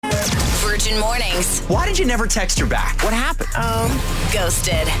Virgin Mornings. Why did you never text her back? What happened?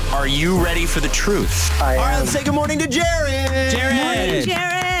 Ghosted. Are you ready for the truth? I All right, am. let's say good morning to Jared. Morning,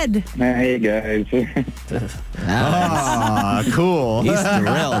 Jared. Hey, guys. Ah, cool. He's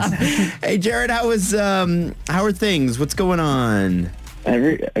thrilled. Hey, Jared, how are things? What's going on?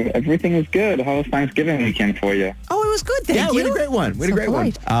 Everything is good. How was Thanksgiving weekend for you? Oh, it was good. Thank you. We had a great one. So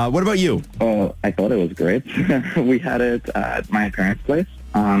polite. What about you? Well, I thought it was great. We had it at my parents' place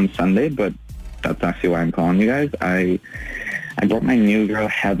on Sunday, but that's actually why I'm calling you guys. I brought my new girl,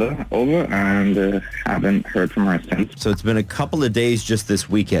 Heather, over, and haven't heard from her since. So it's been a couple of days just this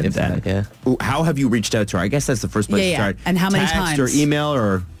weekend then. Yeah. Ooh, how have you reached out to her? I guess that's the first place Yeah, to yeah. start. And how many Text or times? email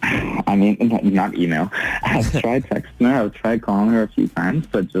or... I mean, not email. I've tried texting her. I've tried calling her a few times,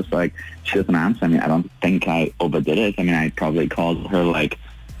 but just, like, she doesn't answer. I mean, I don't think I overdid it. I mean, I probably called her, like,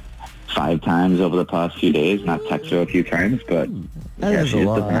 5 times over the past few days, and I've texted her a few times, but That is she a just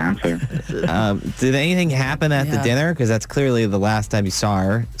lot. doesn't answer. Did anything happen at the Yeah. dinner? Because that's clearly the last time you saw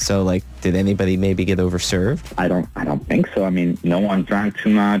her. So, like, did anybody maybe get overserved? I don't think so. I mean, no one drank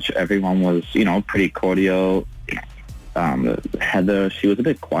too much. Everyone was, pretty cordial. Heather, she was a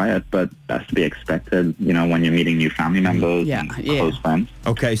bit quiet, but that's to be expected, when you're meeting new family members Yeah, and yeah. close friends.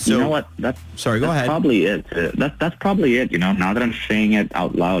 Okay, so... You know what? Sorry, go that's ahead. Probably it. That's probably it. Now that I'm saying it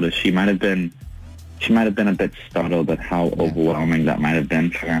out loud, she might have been a bit startled at how overwhelming that might have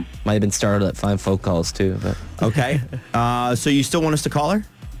been for her. Might have been started at 5 phone calls, too. But Okay. So you still want us to call her?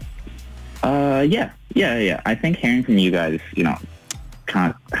 Yeah. I think hearing from you guys,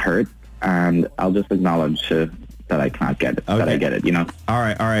 can't hurt, and I'll just acknowledge that I can't get it. That I Okay. get it. All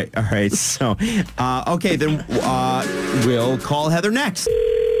right. So, okay, then we'll call Heather next.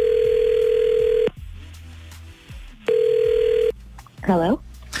 Hello?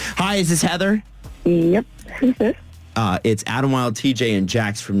 Hi, is this Heather? Yep. Who's this? It's Adam Wild, TJ, and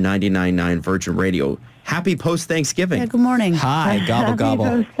Jax from 99.9 Virgin Radio. Happy post-Thanksgiving. Yeah, good morning. hi, gobble, Happy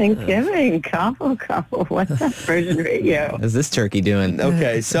gobble. Thanksgiving. Gobble, gobble. What's up, Virgin Radio? How's this turkey doing?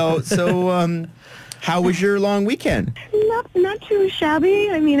 Okay, so how was your long weekend? Not too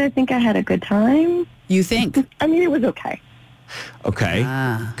shabby. I mean, I think I had a good time. You think? I mean, it was okay. Okay.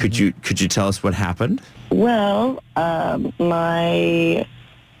 Ah. Could you tell us what happened? Well, the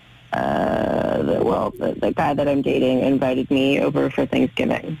guy that I'm dating invited me over for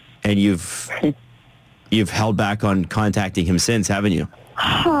Thanksgiving. And you've held back on contacting him since, haven't you?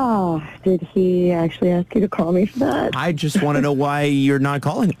 Oh, did he actually ask you to call me for that? I just want to know why you're not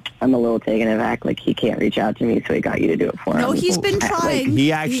calling him. I'm a little taken aback, like he can't reach out to me, so he got you to do it for him. No, he's been Like, trying.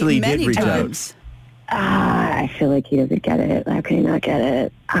 he actually did many reach out. times. I feel like he doesn't get it. How can he not get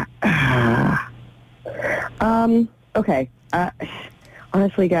it? Okay.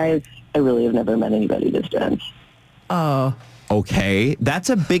 Honestly, guys, I really have never met anybody this dense. Oh. Okay, that's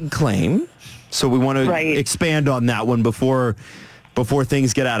a big claim. So we want to Right. expand on that one before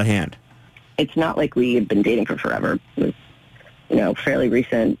things get out of hand. It's not like we had been dating for forever. It was, fairly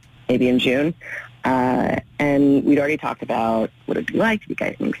recent, maybe in June. And we'd already talked about what it'd be like to be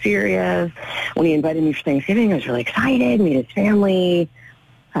getting serious. When he invited me for Thanksgiving, I was really excited, meet his family.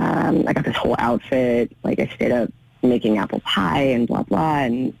 I got this whole outfit. Like, I stayed up making apple pie and blah, blah.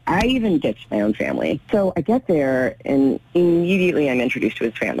 And I even ditched my own family. So I get there, and immediately I'm introduced to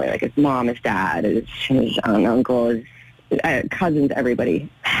his family, like his mom, his dad, his aunt, uncle, his cousins, everybody.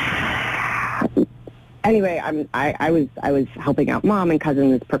 Anyway, I was helping out mom and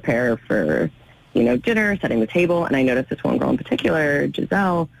cousins prepare for, dinner, setting the table, and I noticed this one girl in particular,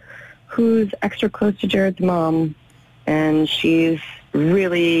 Giselle, who's extra close to Jared's mom, and she's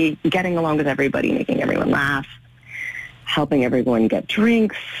really getting along with everybody, making everyone laugh, helping everyone get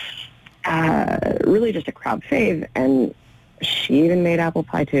drinks, really just a crowd fave, and she even made apple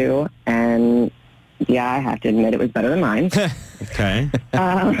pie too, and yeah, I have to admit it was better than mine. Okay.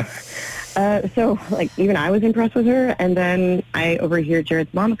 So, even I was impressed with her, and then I overhear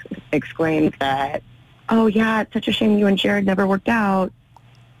Jared's mom exclaim that, oh, yeah, it's such a shame you and Jared never worked out.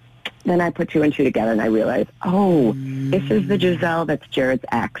 Then I put 2 and 2 together, and I realized, this is the Giselle that's Jared's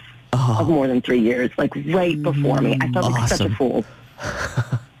ex of more than 3 years, right before me. I felt like such a Awesome. fool.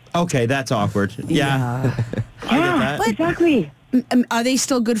 Okay, that's awkward. Yeah. I get Yeah, that. exactly. Are they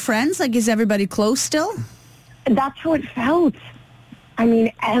still good friends? Like, is everybody close still? That's how it felt. I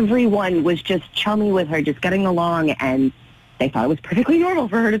mean, everyone was just chummy with her, just getting along, and they thought it was perfectly normal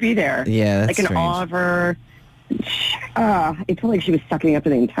for her to be there. Yeah, that's in strange. awe of her. It felt like she was sucking up to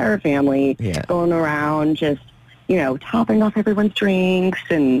the entire family, Yeah. going around just, topping off everyone's drinks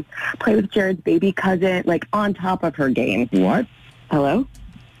and play with Jared's baby cousin, on top of her game. What? Hello?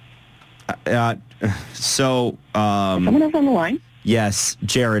 So, Someone else on the line? Yes,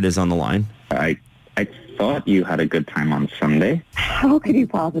 Jared is on the line. I thought you had a good time on Sunday. How could you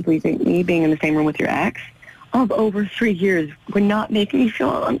possibly think me being in the same room with your ex of over 3 years would not make me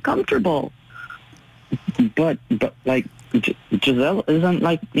feel uncomfortable? But like, Giselle isn't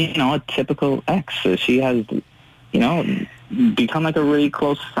like, a typical ex. She has, become like a really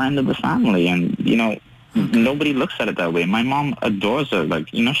close friend of the family. And, nobody looks at it that way. My mom adores her. Like,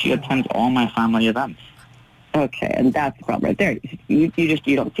 she attends all my family events. Okay, and that's the problem right there. You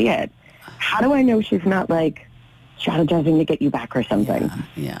don't see it. How do I know she's not, like, strategizing to get you back or something?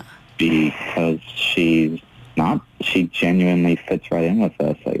 Yeah. Because she's not. She genuinely fits right in with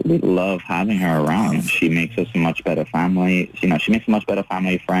us. Like, we love having her around. She makes us a much better family. She makes a much better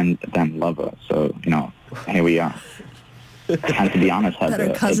family friend than lover. So, here we are. And to be honest, Heather,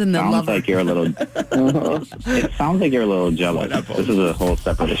 Better cousin than lover. Like you're a little. It sounds like you're a little jealous. This is a whole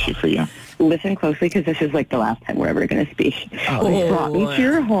separate issue for you. Listen closely, because this is like the last time we're ever going to speak. You brought me to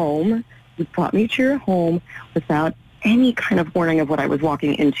your home. You brought me to your home without any kind of warning of what I was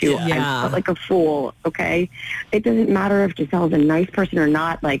walking into. Yeah. I felt like a fool, okay? It doesn't matter if Giselle's a nice person or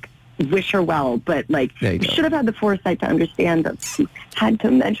not. Like, wish her well. But, like, you should have had the foresight to understand that you had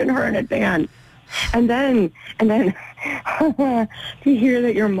to mention her in advance. And then to hear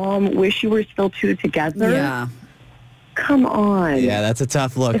that your mom wished you were still two together. Yeah. Come on. Yeah, that's a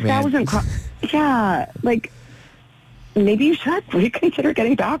tough look, If man. that wasn't, yeah, like, maybe you should reconsider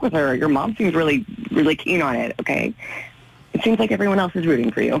getting back with her. Your mom seems really, really keen on it, okay? It seems like everyone else is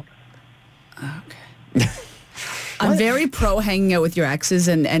rooting for you. Okay. I'm very pro hanging out with your exes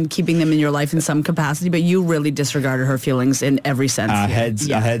and keeping them in your life in some capacity, but you really disregarded her feelings in every sense. A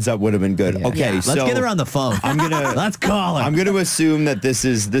heads up would have been good. Yeah. Okay, Yeah. so Let's get her on the phone. Let's call her. I'm gonna assume that this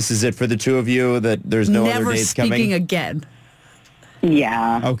is it for the two of you. That there's no Never other dates speaking coming. again.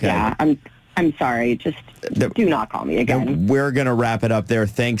 Yeah. Okay. Yeah, I'm sorry. Just do not call me again. We're gonna wrap it up there.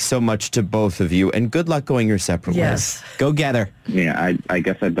 Thanks so much to both of you, and good luck going your separate ways. Yes. Go get her. Yeah, I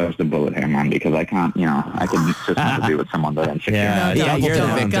guess I dodged the bullet here, man, because I can't, I could just want to be with someone that I'm secure. Yeah, No, you're the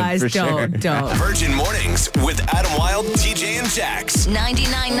don't, victim guys, for sure. don't. Virgin Mornings with Adam Wilde, TJ, and Jax.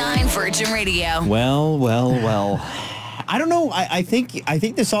 99.9 Virgin Radio. Well. I don't know. I think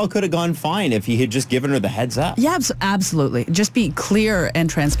this all could have gone fine if he had just given her the heads up. Yeah, absolutely. Just be clear and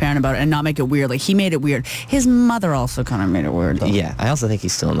transparent about it and not make it weird. Like, he made it weird. His mother also kind of made it weird, though. Yeah, I also think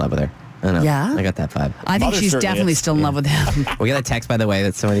he's still in love with her. I don't know. Yeah? I got that vibe. I think Mother she's certainly definitely is. still in love with him. We got a text, by the way,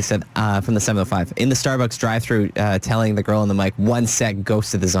 that somebody said from the 705. In the Starbucks drive-thru, telling the girl on the mic, 1 sec,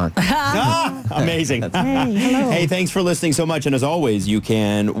 Ghosted is on. Amazing. Hey, thanks for listening so much. And as always, you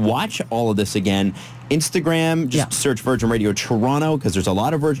can watch all of this again. Instagram, just search Virgin Radio Toronto, because there's a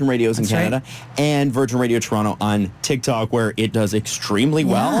lot of Virgin Radios in Canada. And Virgin Radio Toronto on TikTok, where it does extremely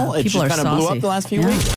well. It people just are kind of blew saucy. up the last few Yeah. weeks.